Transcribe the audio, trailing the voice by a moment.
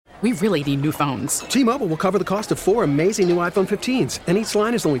We really need new phones. T-Mobile will cover the cost of 4 amazing new iPhone 15s, and each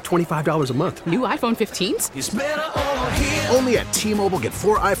line is only $25 a month. New iPhone 15s? It's better over here. Only at T-Mobile, get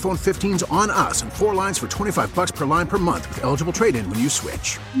 4 iPhone 15s on us and 4 lines for $25 per line per month with eligible trade-in when you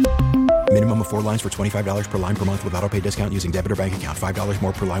switch. Minimum of 4 lines for $25 per line per month with autopay discount using debit or bank account. $5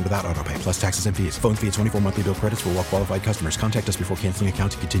 more per line without autopay, plus taxes and fees. Phone fee at 24 monthly bill credits for well-qualified customers. Contact us before canceling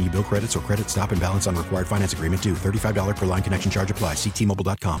account to continue bill credits or credit stop and balance on required finance agreement due. $35 per line connection charge applies. See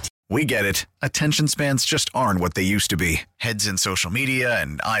T-Mobile.com. We get it. Attention spans just aren't what they used to be. Heads in social media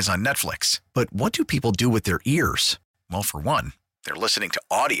and eyes on Netflix. But what do people do with their ears? Well, for one, they're listening to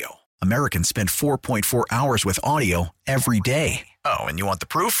audio. Americans spend 4.4 hours with audio every day. Oh, and you want the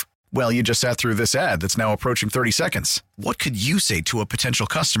proof? Well, you just sat through this ad that's now approaching 30 seconds. What could you say to a potential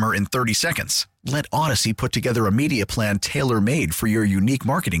customer in 30 seconds? Let Odyssey put together a media plan tailor-made for your unique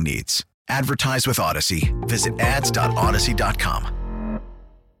marketing needs. Advertise with Odyssey. Visit ads.odyssey.com.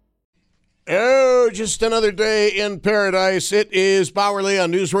 Oh, just another day in paradise. It is Bowerly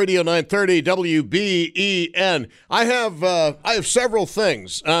on News Radio 930 WBEN. I have several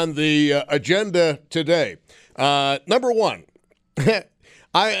things on the agenda today. Number one,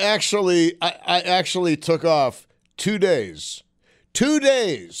 I actually took off 2 days. 2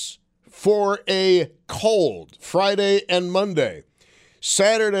 days for a cold, Friday and Monday.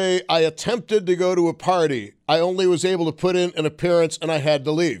 Saturday, I attempted to go to a party. I only was able to put in an appearance, and I had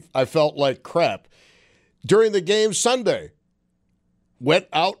to leave. I felt like crap. During the game Sunday, went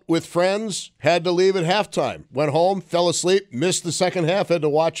out with friends, had to leave at halftime. Went home, fell asleep, missed the second half, had to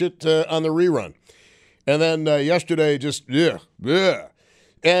watch it on the rerun. And then yesterday, just, And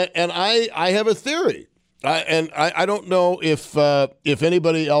I have a theory. I don't know if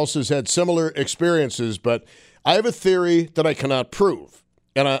anybody else has had similar experiences, but I have a theory that I cannot prove,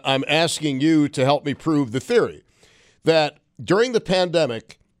 and I'm asking you to help me prove the theory, that during the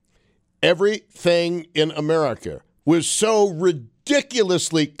pandemic, everything in America was so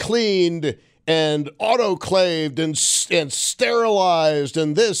ridiculously cleaned and autoclaved and sterilized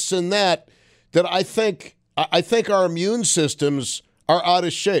and this and that, that I think our immune systems are out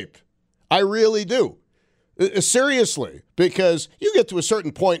of shape. I really do. Seriously, because you get to a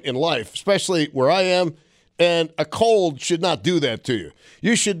certain point in life, especially where I am, and a cold should not do that to you.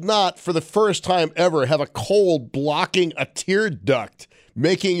 You should not, for the first time ever, have a cold blocking a tear duct,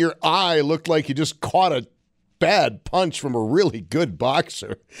 making your eye look like you just caught a bad punch from a really good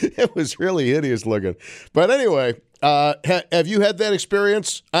boxer. It was really hideous looking. But anyway, have you had that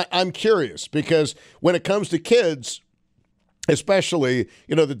experience? I'm curious, because when it comes to kids, especially,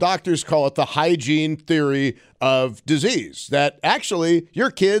 the doctors call it the hygiene theory of disease, that actually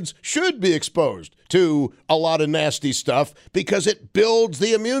your kids should be exposed to a lot of nasty stuff because it builds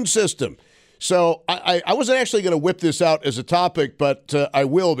the immune system. So I wasn't actually going to whip this out as a topic, but I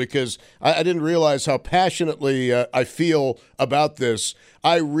will, because I didn't realize how passionately I feel about this.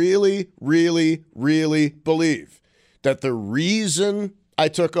 I really, really, really believe that the reason I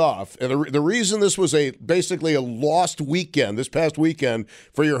took off, and the reason this was basically a lost weekend, this past weekend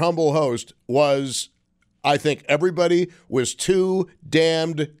for your humble host, was I think everybody was too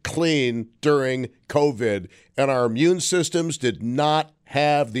damned clean during COVID, and our immune systems did not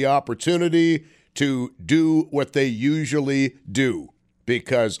have the opportunity to do what they usually do,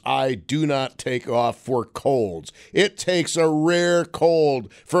 because I do not take off for colds. It takes a rare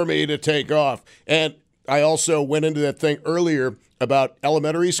cold for me to take off. And I also went into that thing earlier about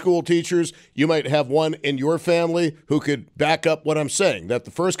elementary school teachers. You might have one in your family who could back up what I'm saying, that the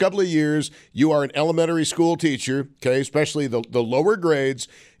first couple of years you are an elementary school teacher, okay, especially the lower grades,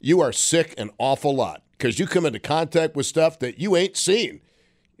 you are sick an awful lot because you come into contact with stuff that you ain't seen.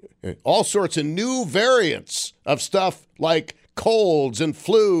 All sorts of new variants of stuff like colds and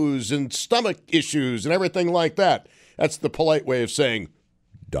flus and stomach issues and everything like that. That's the polite way of saying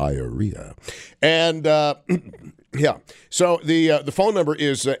diarrhea. And yeah, so the phone number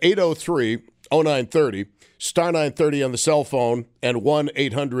is 803-0930, star 930 on the cell phone, and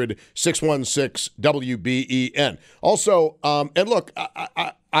 1-800-616-WBEN. Also, and look,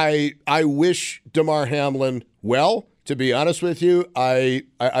 I wish Damar Hamlin well, to be honest with you. I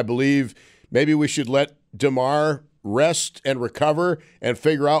believe maybe we should let Damar rest and recover and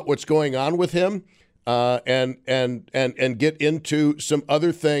figure out what's going on with him. And get into some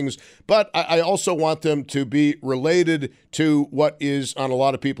other things. But I also want them to be related to what is on a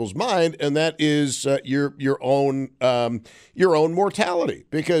lot of people's mind, and that is your own mortality.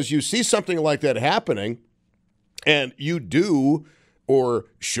 Because you see something like that happening, and you do or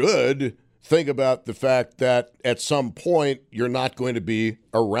should think about the fact that at some point you're not going to be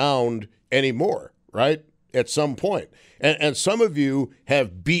around anymore, right? at some point. And some of you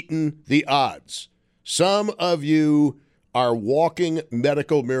have beaten the odds. Some of you are walking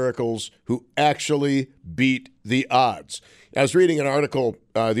medical miracles who actually beat the odds. I was reading an article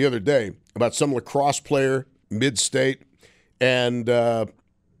the other day about some lacrosse player, mid-state, and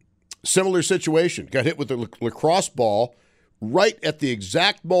similar situation. Got hit with a lacrosse ball right at the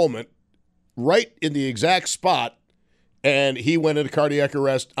exact moment, right in the exact spot, and he went into cardiac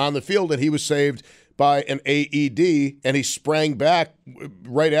arrest on the field, and he was saved by an AED, and he sprang back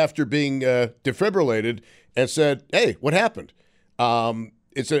right after being defibrillated and said, "Hey, what happened?"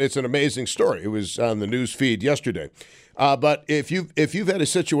 It's an amazing story. It was on the news feed yesterday. But if you've had a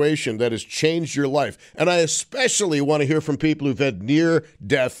situation that has changed your life, and I especially want to hear from people who've had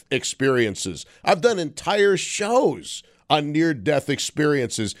near-death experiences. I've done entire shows on near-death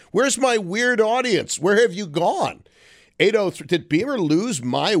experiences. Where's my weird audience? Where have you gone? 803. Did Beamer lose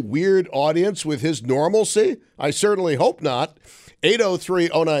my weird audience with his normalcy? I certainly hope not.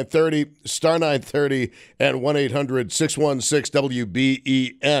 803-0930, star 930, and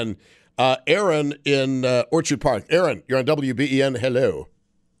 1-800-616-WBEN. Aaron in Orchard Park. Aaron, you're on WBEN. Hello.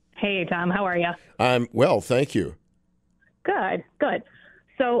 Hey, Tom. How are you? I'm well, thank you. Good.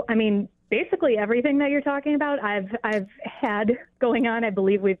 So, I mean, basically everything that you're talking about, I've had going on. I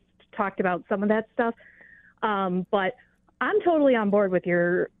believe we've talked about some of that stuff. But I'm totally on board with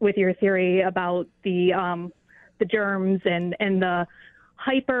your theory about the germs and the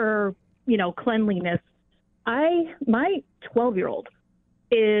hyper, cleanliness. My 12-year-old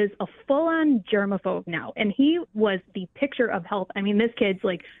is a full-on germaphobe now, and he was the picture of health. I mean, this kid's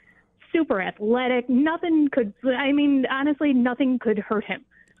like super athletic. Honestly, nothing could hurt him.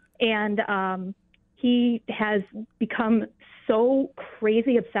 And he has become so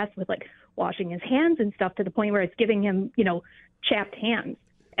crazy obsessed with like washing his hands and stuff to the point where it's giving him, chapped hands.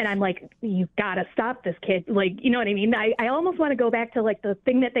 And I'm like, you've got to stop this kid. Like, you know what I mean? I almost want to go back to like the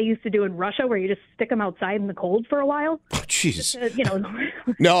thing that they used to do in Russia where you just stick them outside in the cold for a while. Oh, jeez.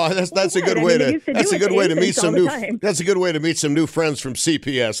 No, that's a good way to meet some new. That's a good way to meet some new friends from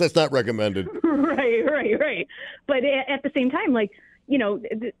CPS. That's not recommended. Right. But at the same time, like,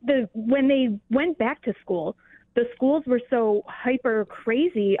 when they went back to school, the schools were so hyper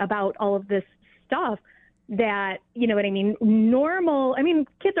crazy about all of this stuff that, you know what I mean?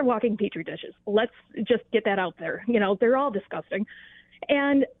 Kids are walking Petri dishes. Let's just get that out there. They're all disgusting.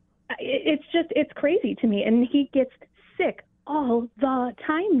 And it's crazy to me. And he gets sick all the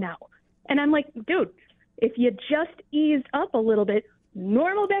time now. And I'm like, dude, if you just ease up a little bit,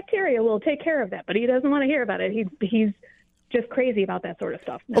 normal bacteria will take care of that. But he doesn't want to hear about it. He's just crazy about that sort of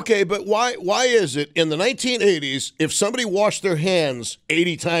stuff. No. Okay, but why is it in the 1980s, if somebody washed their hands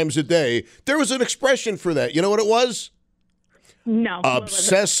 80 times a day, there was an expression for that. You know what it was? No.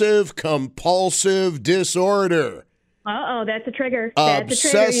 Obsessive compulsive disorder. Uh-oh, that's a trigger.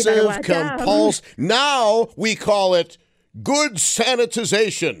 Obsessive compulsive. Now we call it good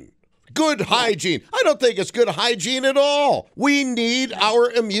sanitization, good hygiene. I don't think it's good hygiene at all. We need our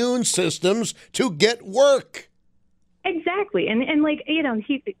immune systems to get work. Exactly. And like, he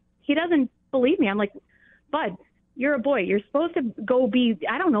doesn't believe me. I'm like, bud, you're a boy. You're supposed to go eat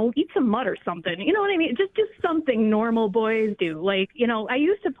some mud or something. You know what I mean? Just something normal boys do. Like, I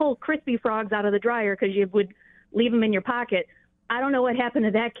used to pull crispy frogs out of the dryer because you would leave them in your pocket. I don't know what happened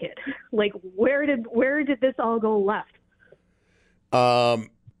to that kid. Like, where did this all go left?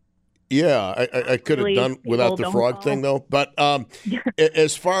 Yeah, I could have done without the frog thing though. But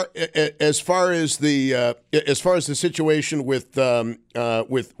as far as the situation with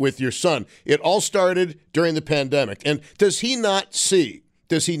your son, it all started during the pandemic. And does he not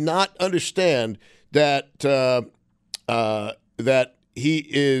understand that that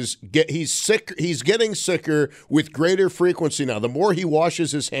he's sick? He's getting sicker with greater frequency now. The more he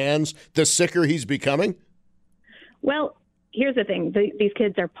washes his hands, the sicker he's becoming. Well, here's the thing. These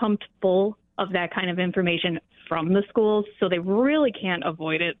kids are pumped full of that kind of information from the schools, so they really can't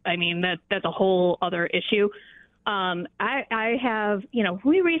avoid it. I mean, that's a whole other issue. I have,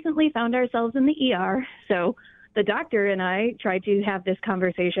 we recently found ourselves in the ER, so the doctor and I tried to have this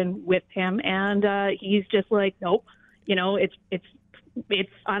conversation with him, and he's just like, nope. It's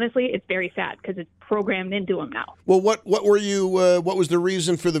honestly, it's very sad because it's programmed into him now. Well, what was the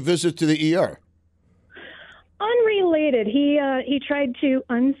reason for the visit to the ER? Unrelated. He tried to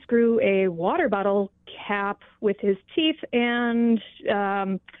unscrew a water bottle cap with his teeth, and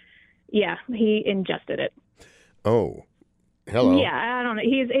he ingested it. Oh, Hello. Yeah, I don't know.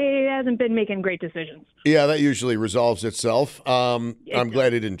 He hasn't been making great decisions. Yeah, that usually resolves itself. I'm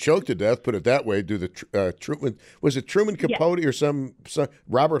glad he didn't choke to death, put it that way. Do the Truman, was it Truman Capote or some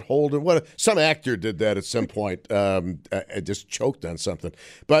Robert Holden? Some actor did that at some point. I just choked on something.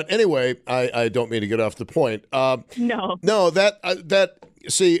 But anyway, I don't mean to get off the point. No,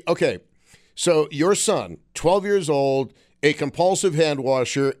 see, okay. So your son, 12 years old, a compulsive hand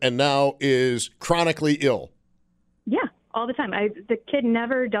washer, and now is chronically ill. Yeah, all the time. The kid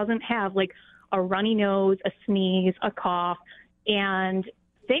never doesn't have like a runny nose, a sneeze, a cough, and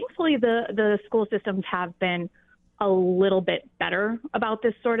thankfully the school systems have been a little bit better about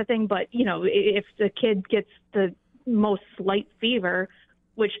this sort of thing. But if the kid gets the most slight fever,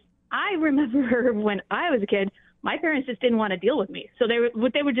 which I remember when I was a kid, my parents just didn't want to deal with me, so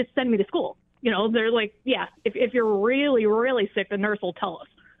they would just send me to school. They're like, yeah, if you're really, really sick, the nurse will tell us.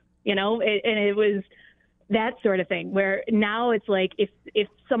 And it was that sort of thing, where now it's like if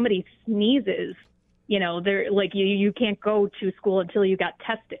somebody sneezes, they're like, you can't go to school until you got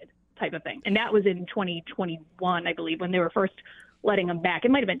tested, type of thing. And that was in 2021, I believe, when they were first letting them back.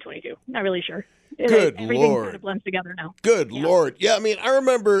 It might have been 22. Not really sure. Good Everything Lord. kind of blends together now. Good Lord. Yeah, I mean, I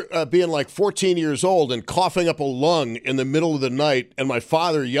remember being like 14 years old and coughing up a lung in the middle of the night, and my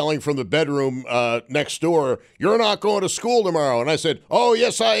father yelling from the bedroom next door, "You're not going to school tomorrow." And I said, "Oh,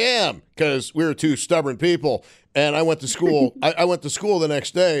 yes, I am," because we were two stubborn people. And I went to school. I went to school the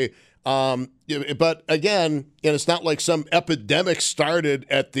next day. But again, it's not like some epidemic started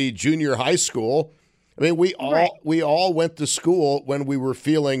at the junior high school. I mean, we all went to school when we were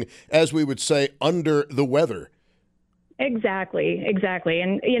feeling, as we would say, under the weather. Exactly.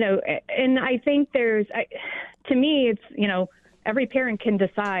 And, and I think to me, it's, every parent can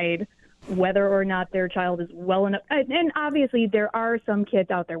decide whether or not their child is well enough. And obviously there are some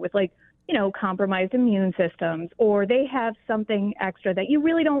kids out there with compromised immune systems, or they have something extra that you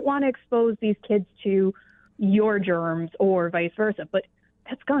really don't want to expose these kids to your germs or vice versa. But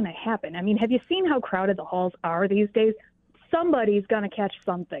that's going to happen. I mean, have you seen how crowded the halls are these days? Somebody's going to catch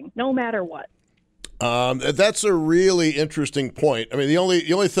something, no matter what. That's a really interesting point. I mean, the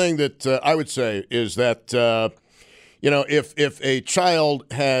only thing that I would say is that if a child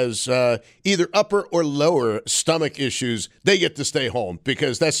has either upper or lower stomach issues, they get to stay home,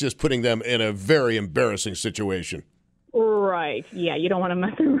 because that's just putting them in a very embarrassing situation. Right. Yeah, you don't want to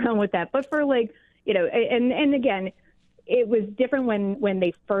mess around with that. But for and again, it was different when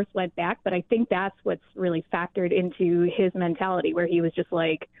they first went back, but I think that's what's really factored into his mentality, where he was just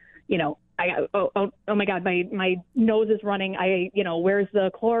like, oh my God, my nose is running. Where's the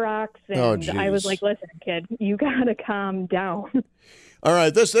Clorox? And I was like, listen, kid, you gotta calm down. All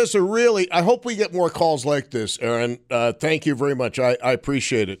right, this is a really. I hope we get more calls like this, Aaron. Thank you very much. I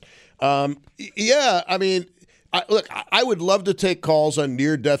appreciate it. Yeah, I mean. I would love to take calls on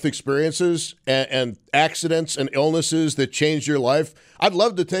near-death experiences and accidents and illnesses that changed your life. I'd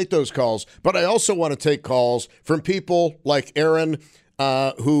love to take those calls, but I also want to take calls from people like Aaron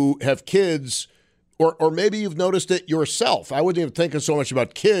who have kids, or maybe you've noticed it yourself. I wasn't even thinking so much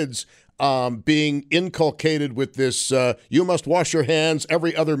about kids being inculcated with this you must wash your hands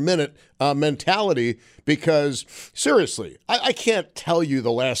every other minute mentality, because seriously, I can't tell you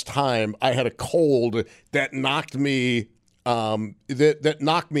the last time I had a cold that knocked me that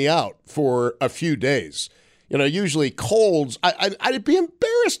knocked me out for a few days. Usually colds, I'd be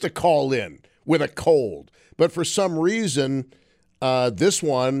embarrassed to call in with a cold, but for some reason this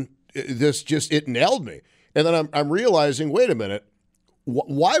just nailed me. And then I'm realizing, wait a minute,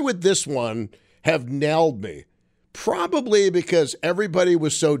 why would this one have nailed me? Probably because everybody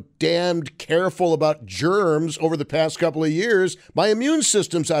was so damned careful about germs over the past couple of years. My immune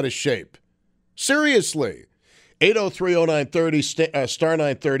system's out of shape. Seriously. 803-0930, star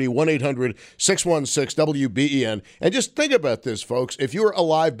 930, 1-800-616-WBEN. And just think about this, folks. If you were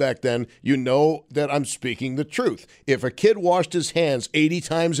alive back then, you know that I'm speaking the truth. If a kid washed his hands 80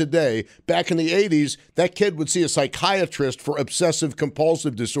 times a day, back in the 80s, that kid would see a psychiatrist for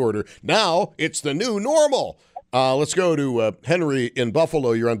obsessive-compulsive disorder. Now, it's the new normal. Let's go to Henry in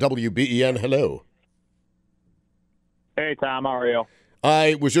Buffalo. You're on WBEN. Hello. Hey, Tom. How are you?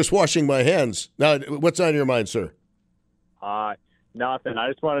 I was just washing my hands. Now, what's on your mind, sir? Nothing. I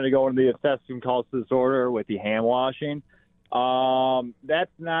just wanted to go into the obsessive compulsive disorder with the hand washing.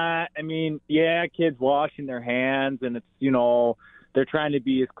 That's not, kids washing their hands, and it's, they're trying to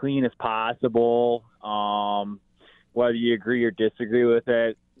be as clean as possible. Whether you agree or disagree with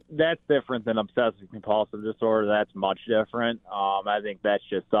it, that's different than obsessive compulsive disorder. That's much different. I think that's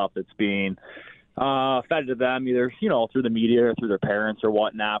just stuff that's being fed to them either, through the media or through their parents or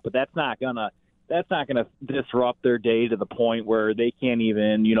whatnot, but that's not going to that's not going to disrupt their day to the point where they can't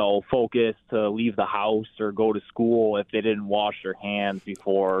even, focus to leave the house or go to school if they didn't wash their hands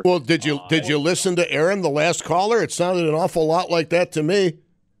before. Well, did you listen to Aaron, the last caller? It sounded an awful lot like that to me.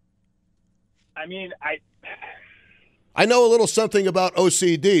 I mean, I know a little something about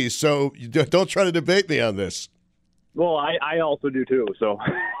OCD, so don't try to debate me on this. Well, I also do too, so.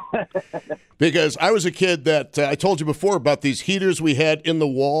 Because I was a kid that I told you before about these heaters we had in the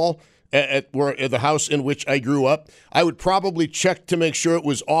wall at the house in which I grew up. I would probably check to make sure it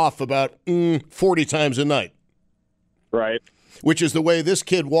was off about 40 times a night. Right. Which is the way this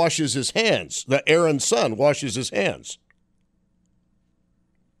kid washes his hands. The Aaron's son washes his hands.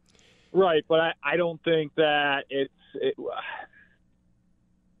 Right, but I don't think that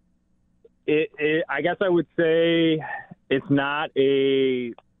I guess I would say it's not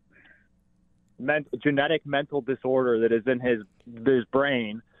a genetic mental disorder that is in his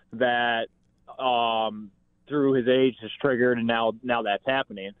brain that through his age has triggered, and now that's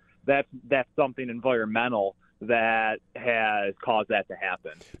happening. That's something environmental that has caused that to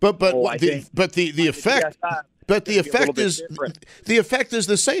happen. But the effect. But the effect is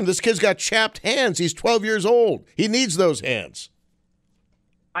the same. This kid's got chapped hands. He's 12 years old. He needs those hands.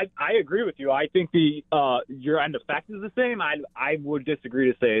 I agree with you. I think your end effect is the same. I would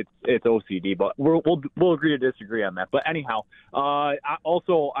disagree to say it's OCD, but we'll agree to disagree on that. But anyhow,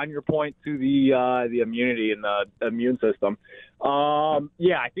 also on your point to the immunity and the immune system,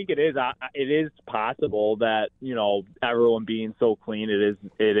 I think it is possible that everyone being so clean, it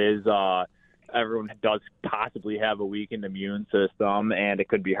is everyone does possibly have a weakened immune system, and it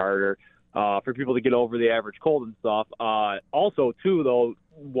could be harder for people to get over the average cold and stuff. Also, too, though,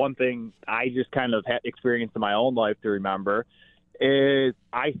 one thing I just kind of experienced in my own life to remember is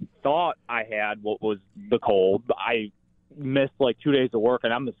I thought I had what was the cold. I missed like 2 days of work,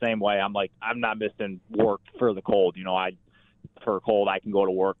 and I'm the same way. I'm like, I'm not missing work for the cold. For a cold, I can go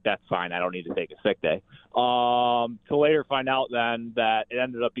to work. That's fine. I don't need to take a sick day. To later find out then that it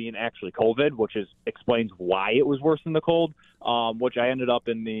ended up being actually COVID, which explains why it was worse than the cold, which I ended up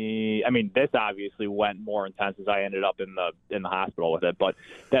this obviously went more intense as I ended up in the hospital with it, but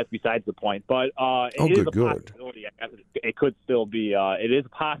that's besides the point. But it is a possibility. It could still be, it is a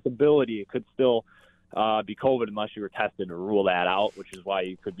possibility. It could still be COVID unless you were tested to rule that out, which is why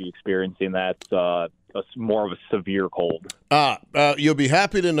you could be experiencing that more of a severe cold. You'll be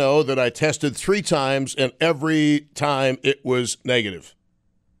happy to know that I tested 3 times, and every time it was negative.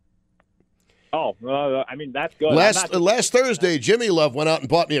 Oh, that's good. Last Thursday, Jimmy Love went out and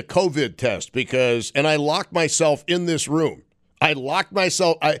bought me a COVID test and I locked myself in this room. I locked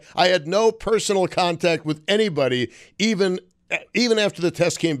myself. I had no personal contact with anybody, even after the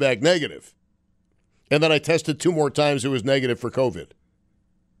test came back negative. And then I tested 2 more times. It was negative for COVID.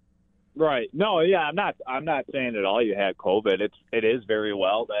 Right. No, yeah, I'm not saying at all you had COVID. It is very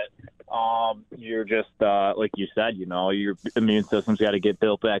well that you're just like you said, your immune system's got to get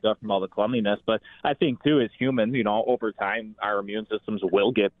built back up from all the cleanliness. But I think too, as humans, over time our immune systems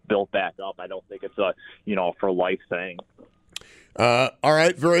will get built back up. I don't think it's a for life thing. All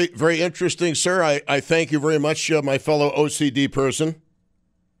right, very, very interesting, sir. I thank you very much, my fellow OCD person.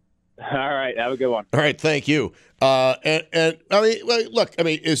 All right, have a good one. All right, thank you. And I mean, look,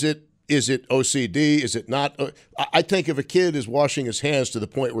 is it OCD? Is it not? I think if a kid is washing his hands to the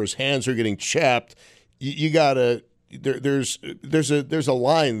point where his hands are getting chapped, you gotta. There's a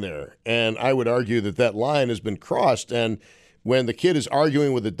line there, and I would argue that line has been crossed. And when the kid is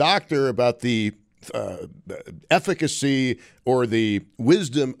arguing with the doctor about the efficacy or the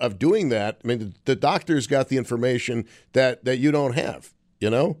wisdom of doing that, I mean, the doctor's got the information that you don't have,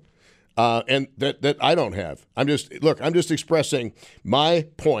 and that I don't have. I'm just expressing my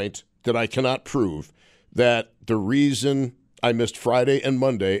point that I cannot prove, that the reason I missed Friday and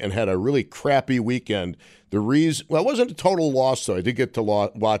Monday and had a really crappy weekend, it wasn't a total loss, though. I did get to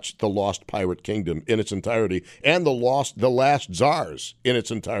watch The Lost Pirate Kingdom in its entirety, and The Last Tsars in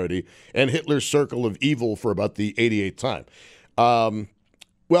its entirety, and Hitler's Circle of Evil for about the 88th time.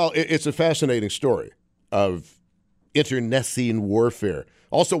 It's a fascinating story of internecine warfare.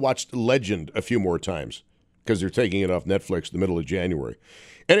 Also watched Legend a few more times because they're taking it off Netflix in the middle of January.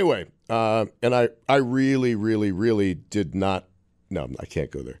 Anyway, and I really, really, really did not. No, I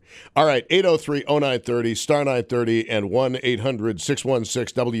can't go there. All right, 803-0930, star 930, and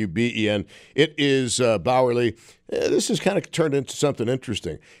 1-800-616-WBEN. It is Bowerly. This has kind of turned into something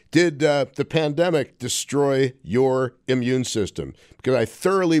interesting. Did the pandemic destroy your immune system? Because I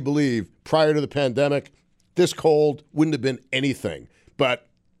thoroughly believe prior to the pandemic, this cold wouldn't have been anything. But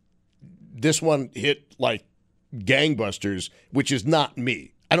this one hit like gangbusters, which is not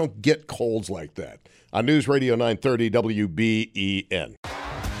me. I don't get colds like that. On News Radio 930 WBEN.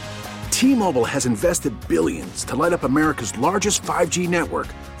 T-Mobile has invested billions to light up America's largest 5G network,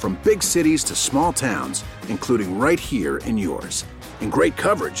 from big cities to small towns, including right here in yours. And great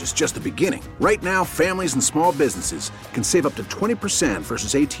coverage is just the beginning. Right now, families and small businesses can save up to 20%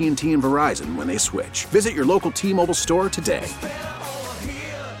 versus AT&T and Verizon when they switch. Visit your local T-Mobile store today.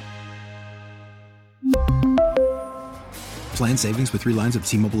 Plan savings with 3 lines of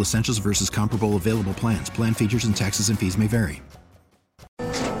T-Mobile Essentials versus comparable available plans. Plan features and taxes and fees may vary.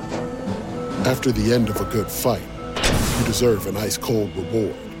 After the end of a good fight, you deserve an ice-cold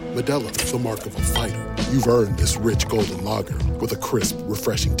reward. Modelo is the mark of a fighter. You've earned this rich golden lager with a crisp,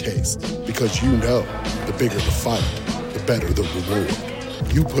 refreshing taste. Because you know, the bigger the fight, the better the reward.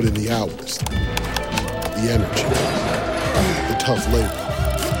 You put in the hours, the energy, the tough labor.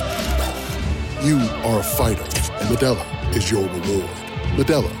 You are a fighter, and Modelo is your reward.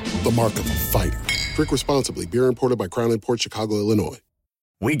 Modelo, the mark of a fighter. Drink responsibly. Beer imported by Crown Imports, Chicago, Illinois.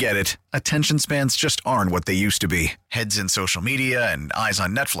 We get it. Attention spans just aren't what they used to be. Heads in social media and eyes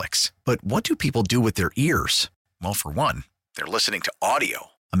on Netflix. But what do people do with their ears? Well, for one, they're listening to audio.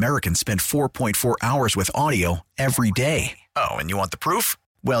 Americans spend 4.4 hours with audio every day. Oh, and you want the proof?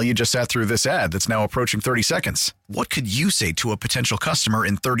 Well, you just sat through this ad that's now approaching 30 seconds. What could you say to a potential customer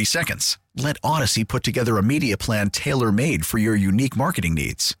in 30 seconds? Let Odyssey put together a media plan tailor-made for your unique marketing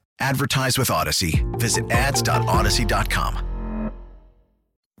needs. Advertise with Odyssey. Visit ads.odyssey.com.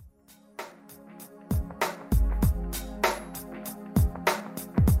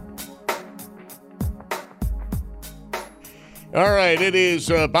 All right, it is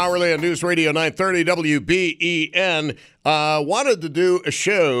Bowerly on News Radio 930 WBEN. Wanted to do a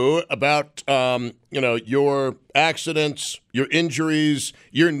show about, your accidents, your injuries,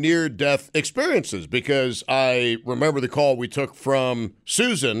 your near-death experiences, because I remember the call we took from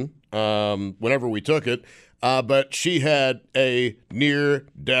Susan whenever we took it, but she had a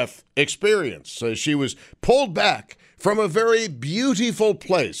near-death experience. So she was pulled back from a very beautiful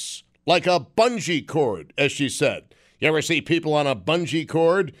place, like a bungee cord, as she said. You ever see people on a bungee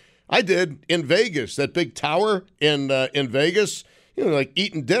cord? I did in Vegas, that big tower in Vegas. Like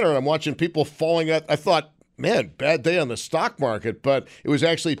eating dinner, and I'm watching people falling out. I thought, man, bad day on the stock market, but it was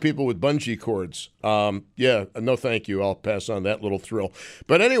actually people with bungee cords. No thank you. I'll pass on that little thrill.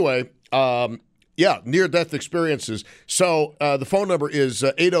 But anyway, near-death experiences. So the phone number is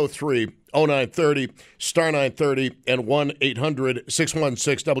 803-0930, star 930, and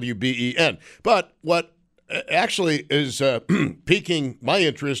 1-800-616-WBEN. But what actually is piquing my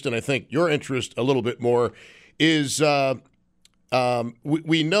interest, and I think your interest a little bit more, is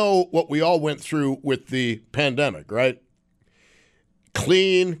we know what we all went through with the pandemic, right?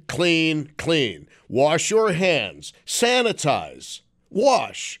 Clean, clean, clean. Wash your hands. Sanitize.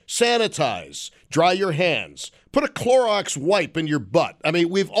 Wash. Sanitize. Dry your hands. Put a Clorox wipe in your butt. I mean,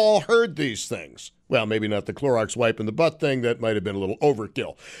 we've all heard these things. Well, maybe not the Clorox wipe in the butt thing. That might have been a little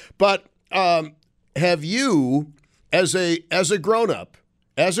overkill. But have you, as a grown-up,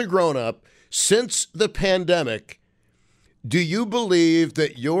 since the pandemic, do you believe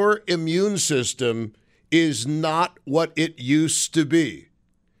that your immune system is not what it used to be?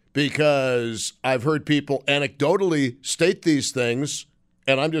 Because I've heard people anecdotally state these things,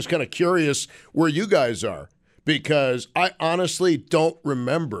 and I'm just kind of curious where you guys are, because I honestly don't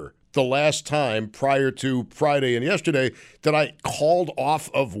remember the last time prior to Friday and yesterday that I called off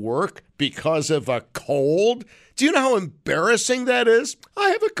of work because of a cold. Do you know how embarrassing that is?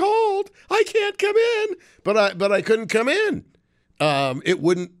 I have a cold. I can't come in. But I couldn't come in. It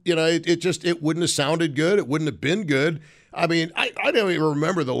wouldn't, it wouldn't have sounded good. It wouldn't have been good. I mean, I don't even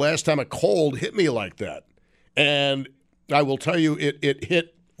remember the last time a cold hit me like that. And I will tell you, it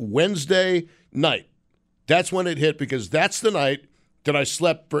hit Wednesday night. That's when it hit, because that's the night that I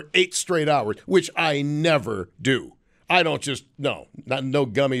slept for 8 straight hours, which I never do. I don't just, no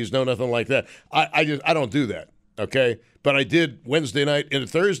gummies, no nothing like that. I don't do that, okay? But I did Wednesday night into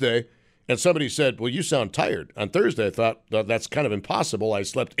Thursday, and somebody said, well, you sound tired. On Thursday, I thought, that's kind of impossible. I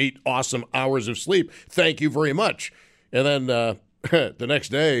slept 8 awesome hours of sleep. Thank you very much. And then the next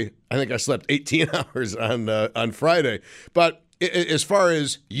day, I think I slept 18 hours on Friday. But as far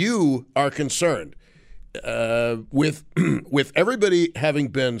as you are concerned, with everybody having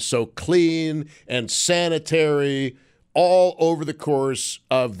been so clean and sanitary all over the course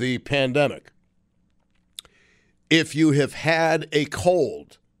of the pandemic, if you have had a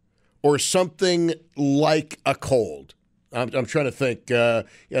cold or something like a cold, I'm trying to think,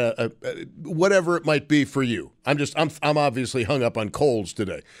 whatever it might be for you. I'm obviously hung up on colds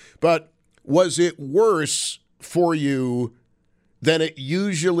today, but was it worse for you than it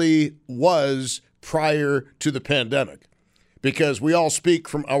usually was prior to the pandemic, because we all speak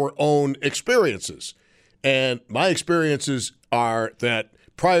from our own experiences. And my experiences are that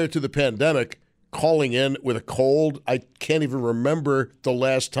prior to the pandemic, calling in with a cold, I can't even remember the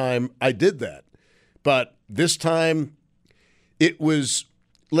last time I did that. But this time, it was,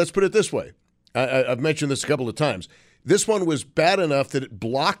 let's put it this way. I've mentioned this a couple of times. This one was bad enough that it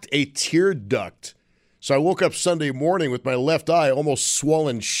blocked a tear duct. So I woke up Sunday morning with my left eye almost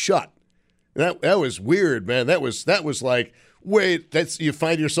swollen shut. That was weird, man. That was like, wait, you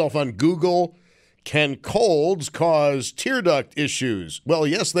find yourself on Google. Can colds cause tear duct issues? Well,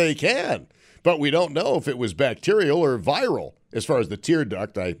 yes, they can. But we don't know if it was bacterial or viral. As far as the tear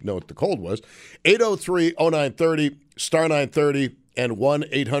duct, I know what the cold was. 803-0930, star 930, and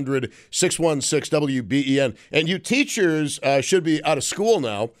 1-800-616-WBEN. And you teachers should be out of school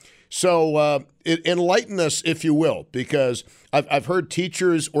now. So enlighten us, if you will, because I've heard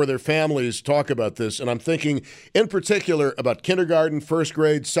teachers or their families talk about this, and I'm thinking in particular about kindergarten, first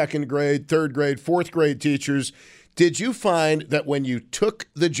grade, second grade, third grade, fourth grade teachers. Did you find that when you took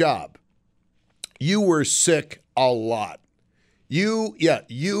the job, you were sick a lot? You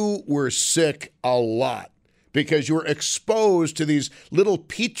were sick a lot because you were exposed to these little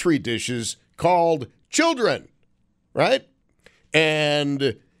petri dishes called children, right?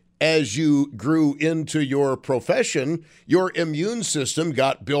 And as you grew into your profession, your immune system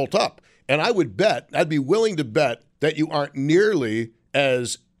got built up. And I'd be willing to bet that you aren't nearly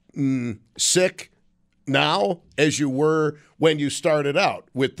as sick now as you were when you started out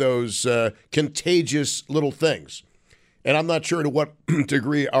with those contagious little things. And I'm not sure to what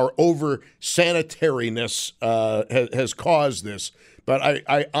degree our over-sanitariness has caused this. But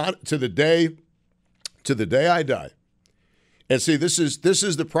I to the day I die. And see, this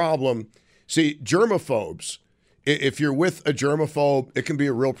is the problem. See, germaphobes, if you're with a germaphobe, it can be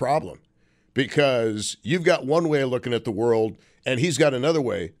a real problem because you've got one way of looking at the world and he's got another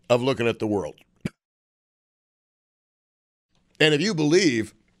way of looking at the world. And if you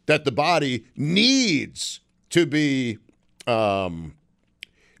believe that the body needs to be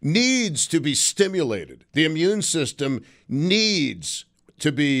stimulated, the immune system needs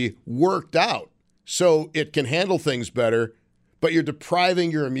to be worked out so it can handle things better, but you're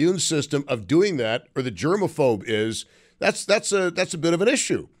depriving your immune system of doing that, or the germaphobe is, that's a bit of an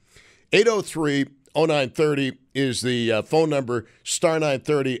issue. 803-0930 is the phone number, star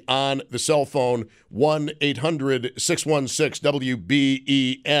 930 on the cell phone,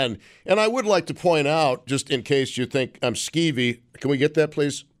 1-800-616-WBEN. And I would like to point out, just in case you think I'm skeevy, can we get that,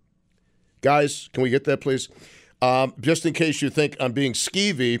 please? Guys, can we get that, please? Just in case you think I'm being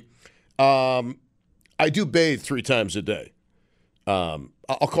skeevy, I do bathe 3 times a day.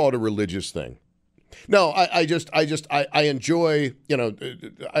 I'll call it a religious thing. No, I enjoy,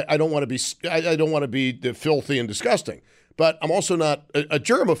 I don't want to be filthy and disgusting, but I'm also not a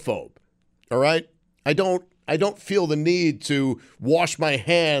germaphobe. All right. I don't feel the need to wash my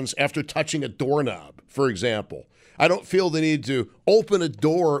hands after touching a doorknob, for example. I don't feel the need to open a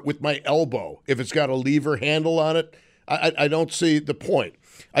door with my elbow if it's got a lever handle on it. I don't see the point.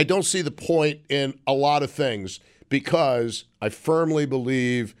 I don't see the point in a lot of things because I firmly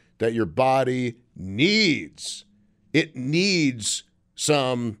believe that your body needs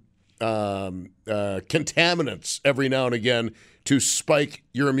some contaminants every now and again to spike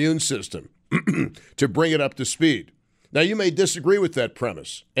your immune system, to bring it up to speed. Now, you may disagree with that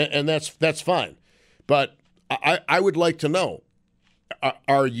premise, and that's fine. But I would like to know,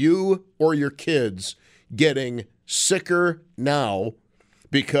 are you or your kids getting sicker now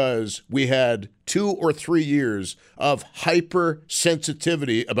because we had 2 or 3 years of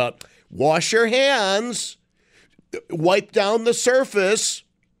hypersensitivity about wash your hands, wipe down the surface?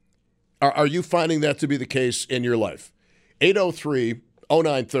 Are you finding that to be the case in your life?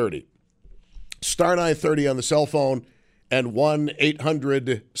 803-0930. Star 930 on the cell phone and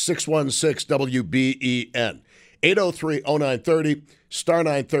 1-800-616-WBEN. 803-0930, star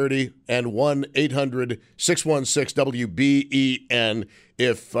 930, and 1-800-616-WBEN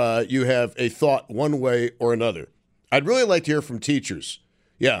if you have a thought one way or another. I'd really like to hear from teachers.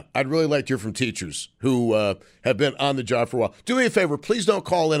 Yeah, I'd really like to hear from teachers who have been on the job for a while. Do me a favor, please don't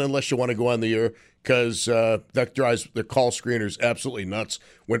call in unless you want to go on the air, because that drives the call screeners absolutely nuts.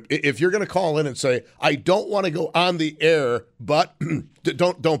 If you're going to call in and say, I don't want to go on the air, but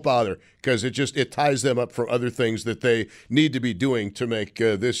don't bother, because it ties them up from other things that they need to be doing to make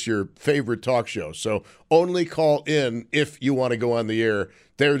this your favorite talk show. So only call in if you want to go on the air.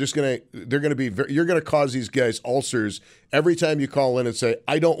 You're going to cause these guys ulcers every time you call in and say,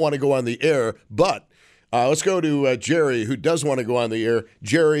 I don't want to go on the air, but Let's go to Jerry, who does want to go on the air.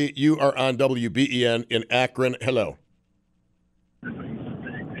 Jerry, you are on WBEN in Akron. Hello.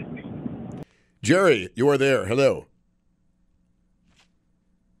 Jerry, you are there. Hello.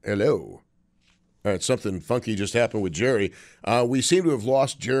 Hello. All right, something funky just happened with Jerry. We seem to have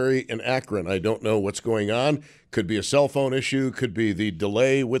lost Jerry in Akron. I don't know what's going on. Could be a cell phone issue. Could be the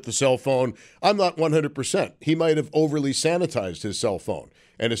delay with the cell phone. I'm not 100%. He might have overly sanitized his cell phone,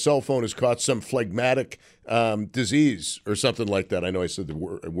 and his cell phone has caught some phlegmatic disease or something like that. I know I said the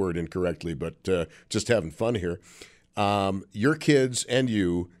word incorrectly, but just having fun here. Your kids and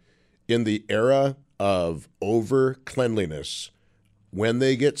you, in the era of over-cleanliness, when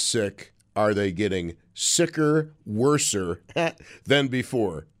they get sick, are they getting sicker, worser than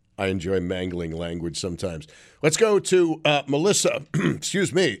before? I enjoy mangling language sometimes. Let's go to Melissa,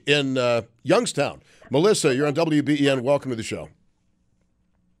 excuse me, in Youngstown. Melissa, you're on WBEN. Welcome to the show.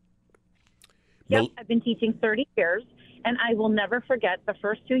 Yep, I've been teaching 30 years, and I will never forget the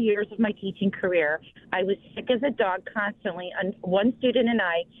first 2 years of my teaching career. I was sick as a dog constantly, and one student and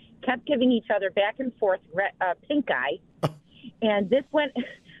I kept giving each other back and forth pink eye, and this went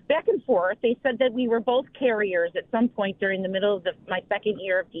back and forth. They said that we were both carriers at some point during the middle of my second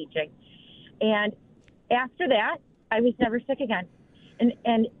year of teaching. And after that, I was never sick again.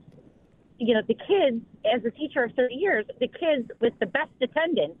 And you know, the kids, as a teacher of 30 years, the kids with the best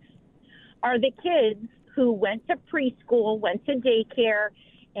attendance are the kids who went to preschool, went to daycare,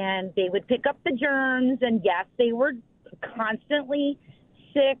 and they would pick up the germs. And yes, they were constantly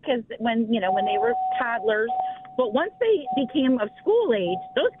sick when they were toddlers. But once they became of school age,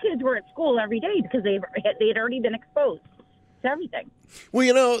 those kids were at school every day because they had already been exposed to everything. Well,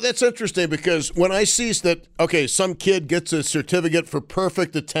 you know, that's interesting because when I see that, okay, some kid gets a certificate for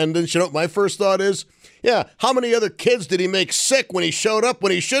perfect attendance, you know what my first thought is? Yeah, how many other kids did he make sick when he showed up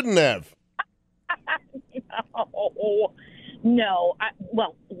when he shouldn't have? No.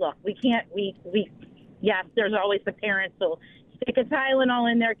 Well, look, we can't, yes, there's always the parents who'll stick a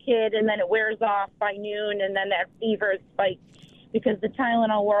Tylenol in their kid, and then it wears off by noon, and then that fever spikes because the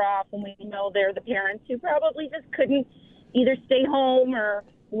Tylenol wore off, and we know they're the parents who probably just couldn't either stay home or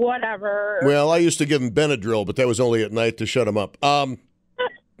whatever. Well, I used to give them Benadryl, but that was only at night to shut them up.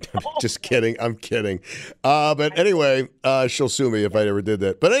 Just kidding. I'm kidding. But anyway, she'll sue me if I ever did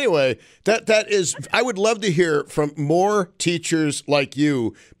that. But anyway, that is, I would love to hear from more teachers like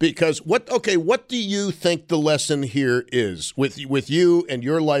you, because what do you think the lesson here is with you and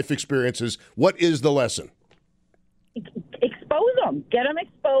your life experiences? What is the lesson? Expose them. Get them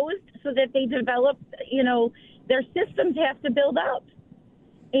exposed so that they develop, their systems have to build up.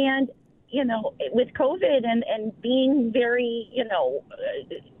 And with COVID and being very,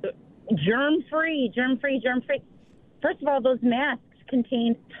 germ-free. First of all, those masks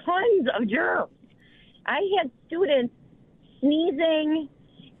contain tons of germs. I had students sneezing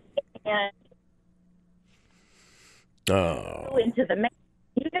and into the mask.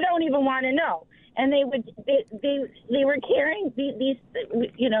 You don't even want to know. And they were carrying these,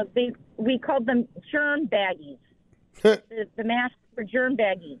 we called them germ baggies. the masks were germ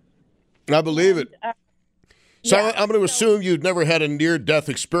baggies. I believe it. So yeah, I'm going to assume you've never had a near-death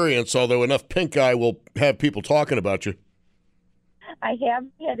experience, although enough pink eye will have people talking about you. I have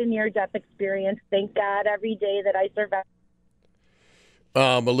had a near-death experience. Thank God every day that I survive.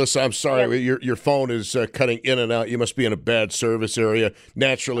 Melissa, I'm sorry. Your phone is cutting in and out. You must be in a bad service area.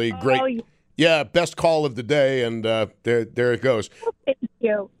 Naturally, great. Yeah, best call of the day, and there it goes. Thank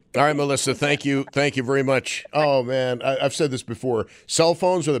you. All right, Melissa, thank you. Thank you very much. Oh, man, I've said this before. Cell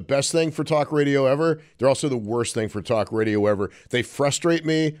phones are the best thing for talk radio ever. They're also the worst thing for talk radio ever. They frustrate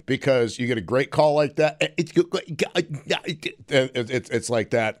me because you get a great call like that. It's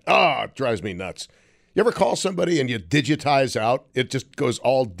like that. Oh, it drives me nuts. You ever call somebody and you digitize out? It just goes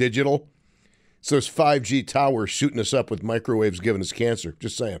all digital. So those 5G towers shooting us up with microwaves giving us cancer.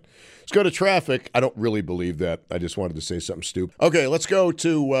 Just saying. Let's go to traffic. I don't really believe that. I just wanted to say something stupid. Okay, let's go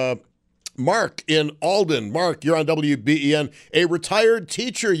to Mark in Alden. Mark, you're on WBEN. A retired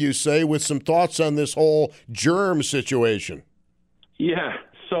teacher, you say, with some thoughts on this whole germ situation. Yeah,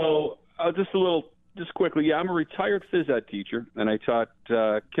 so just quickly, yeah, I'm a retired phys ed teacher, and I taught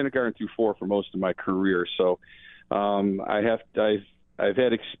kindergarten through 4 for most of my career. So I've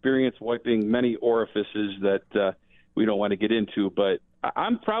had experience wiping many orifices that we don't want to get into, but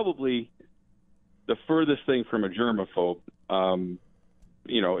I'm probably the furthest thing from a germaphobe. And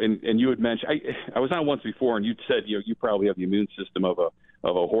you had mentioned I was on once before, and you'd said you probably have the immune system of a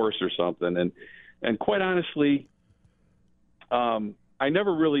horse or something, and quite honestly, I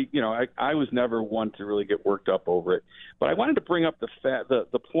never really I was never one to really get worked up over it. But I wanted to bring up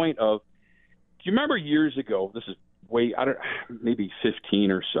the point of you remember years ago? This is maybe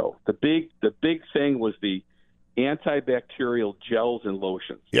 15 or so. The big thing was the antibacterial gels and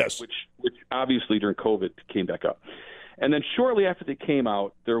lotions. Yes. Which obviously during COVID came back up. And then shortly after they came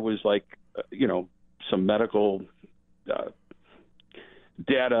out, there was some medical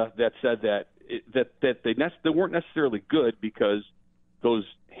data that said that they weren't necessarily good because those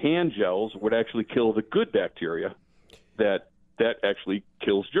hand gels would actually kill the good bacteria that actually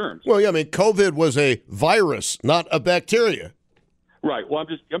kills germs. Well, yeah, I mean, COVID was a virus, not a bacteria. Right. Well,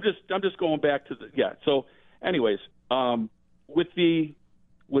 I'm just going back to So, anyways, with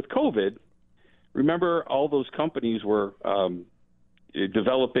COVID, remember all those companies were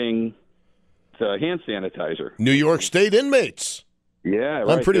developing the hand sanitizer. New York State inmates. Yeah, right.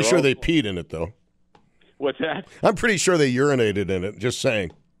 I'm pretty sure they peed in it, though. What's that? I'm pretty sure they urinated in it. Just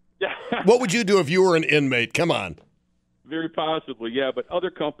saying. What would you do if you were an inmate? Come on. Very possibly, yeah. But other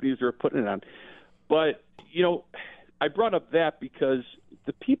companies are putting it on. But I brought up that because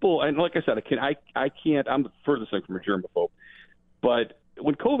the people, and like I said, I can't. I'm the furthest thing from a germaphobe. But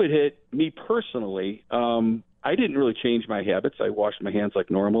when COVID hit me personally, I didn't really change my habits. I washed my hands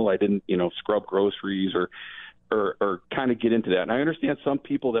like normal. I didn't, scrub groceries or kind of get into that. And I understand some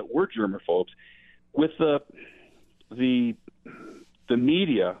people that were germaphobes with the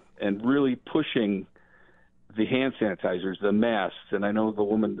media and really pushing the hand sanitizers, the masks, and I know the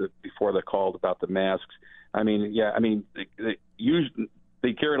woman before that called about the masks. I mean,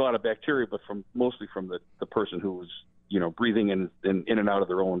 they carried a lot of bacteria, but mostly from the person who was, breathing in and out of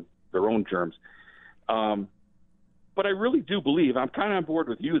their own germs. But I really do believe, I'm kind of on board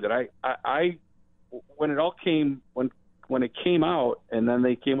with you, that I when it came out and then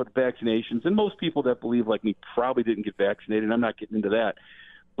they came with vaccinations, and most people that believe like me probably didn't get vaccinated. I'm not getting into that,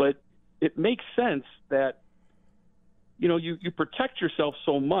 but it makes sense that you protect yourself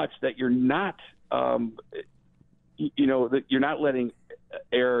so much that you're not that you're not letting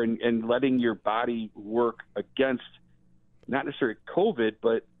air and letting your body work against not necessarily COVID,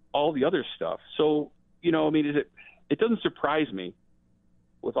 but all the other stuff. So it doesn't surprise me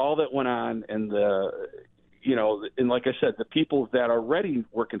with all that went on and and like I said, the people that already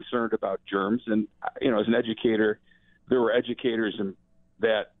were concerned about germs, and as an educator, there were educators and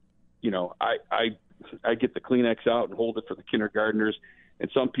that I get the Kleenex out and hold it for the kindergartners, and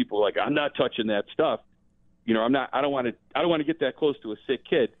some people are like, I'm not touching that stuff. I don't want to get that close to a sick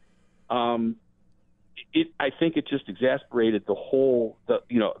kid. I think it just exasperated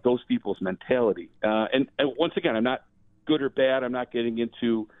those people's mentality. And once again, I'm not good or bad. I'm not getting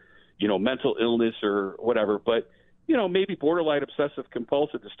into, mental illness or whatever, but, maybe borderline obsessive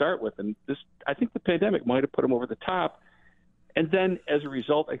compulsive to start with. And I think the pandemic might have put them over the top. And then as a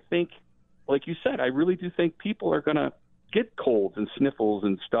result, I think, like you said, I really do think people are going to get colds and sniffles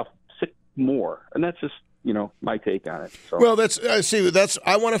and stuff sick more. And that's just, my take on it. So. Well,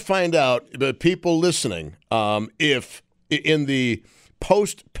 I want to find out, the people listening, if in the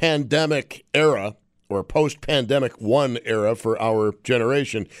post-pandemic era or post-pandemic one era for our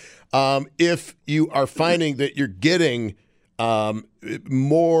generation, if you are finding that you're getting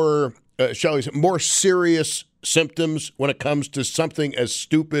more, shall we say, more serious symptoms when it comes to something as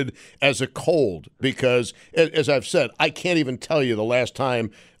stupid as a cold, because as I've said, I can't even tell you the last time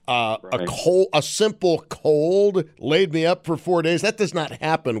a simple cold laid me up for 4 days. That does not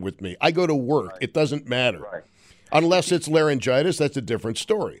happen with me. I go to work. Right. It doesn't matter. Right. Unless it's laryngitis, that's a different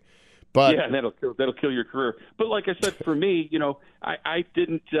story. But yeah, that'll kill your career. But like I said, for me, I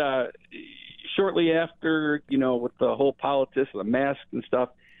didn't shortly after, with the whole politics, the mask and stuff,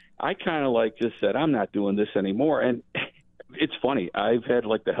 I kind of just said, I'm not doing this anymore. And it's funny. I've had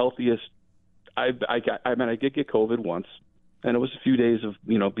the healthiest. I did get COVID once, and it was a few days of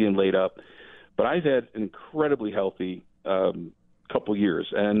being laid up, but I've had an incredibly healthy couple years.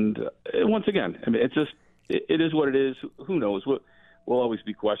 And once again, it's just it is what it is. Who knows? We'll always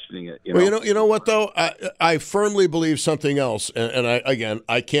be questioning it. Well, you know what though? I firmly believe something else, and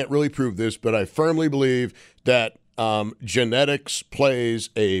I can't really prove this, but I firmly believe that genetics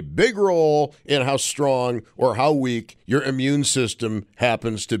plays a big role in how strong or how weak your immune system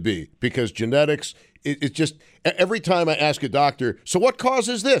happens to be, because genetics. It's just every time I ask a doctor, so what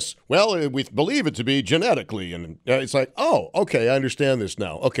causes this? Well, we believe it to be genetically. And it's like, oh, okay, I understand this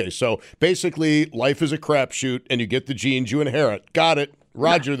now. Okay, so basically life is a crapshoot and you get the genes you inherit. Got it.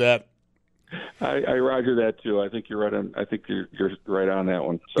 Roger that. I roger that too. I think you're right on. I think you're right on that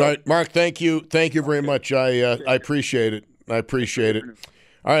one. So. All right, Mark, thank you. Thank you very much. I appreciate it. I appreciate it.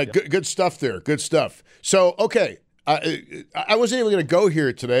 All right, good stuff there. Good stuff. So, okay. I wasn't even going to go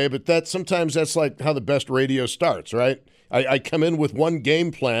here today, but sometimes that's like how the best radio starts, right? I come in with one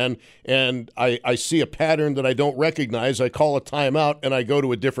game plan, and I see a pattern that I don't recognize. I call a timeout, and I go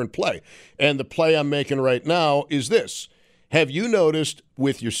to a different play. And the play I'm making right now is this. Have you noticed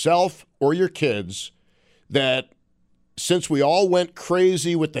with yourself or your kids that since we all went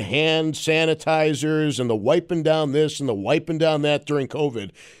crazy with the hand sanitizers and the wiping down this and the wiping down that during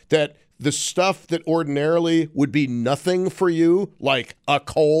COVID, that the stuff that ordinarily would be nothing for you, like a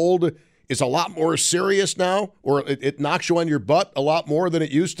cold, is a lot more serious now, or it knocks you on your butt a lot more than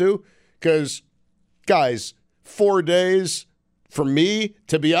it used to? Because, guys, 4 days for me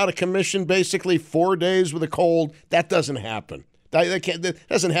to be out of commission, basically 4 days with a cold, that doesn't happen. That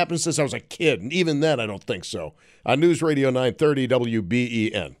hasn't happened since I was a kid, and even then I don't think so. On News Radio 930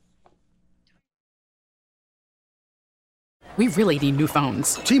 WBEN. We really need new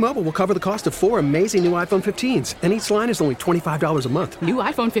phones. T-Mobile will cover the cost of 4 amazing new iPhone 15s, and each line is only $25 a month. New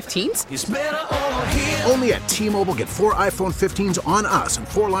iPhone 15s? It's better over here. Only at T-Mobile, get 4 iPhone 15s on us and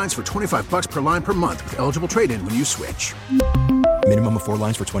 4 lines for $25 per line per month with eligible trade-in when you switch. Minimum of 4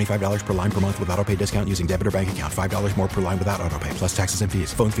 lines for $25 per line per month with autopay discount using debit or bank account. $5 more per line without autopay, plus taxes and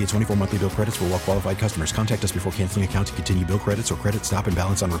fees. Phone fee at 24 monthly bill credits for well-qualified customers. Contact us before canceling account to continue bill credits or credit stop and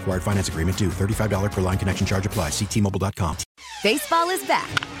balance on required finance agreement due. $35 per line connection charge applies. See T-Mobile.com. Baseball is back,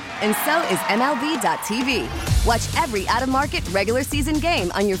 and so is MLB.tv. Watch every out-of-market regular season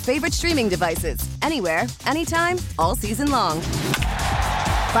game on your favorite streaming devices. Anywhere, anytime, all season long.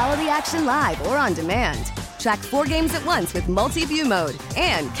 Follow the action live or on demand. Track 4 games at once with multi-view mode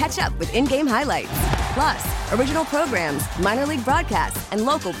and catch up with in-game highlights. Plus, original programs, minor league broadcasts, and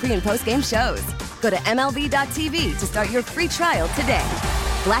local pre- and post-game shows. Go to MLB.tv to start your free trial today.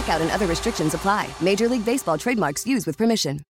 Blackout and other restrictions apply. Major League Baseball trademarks used with permission.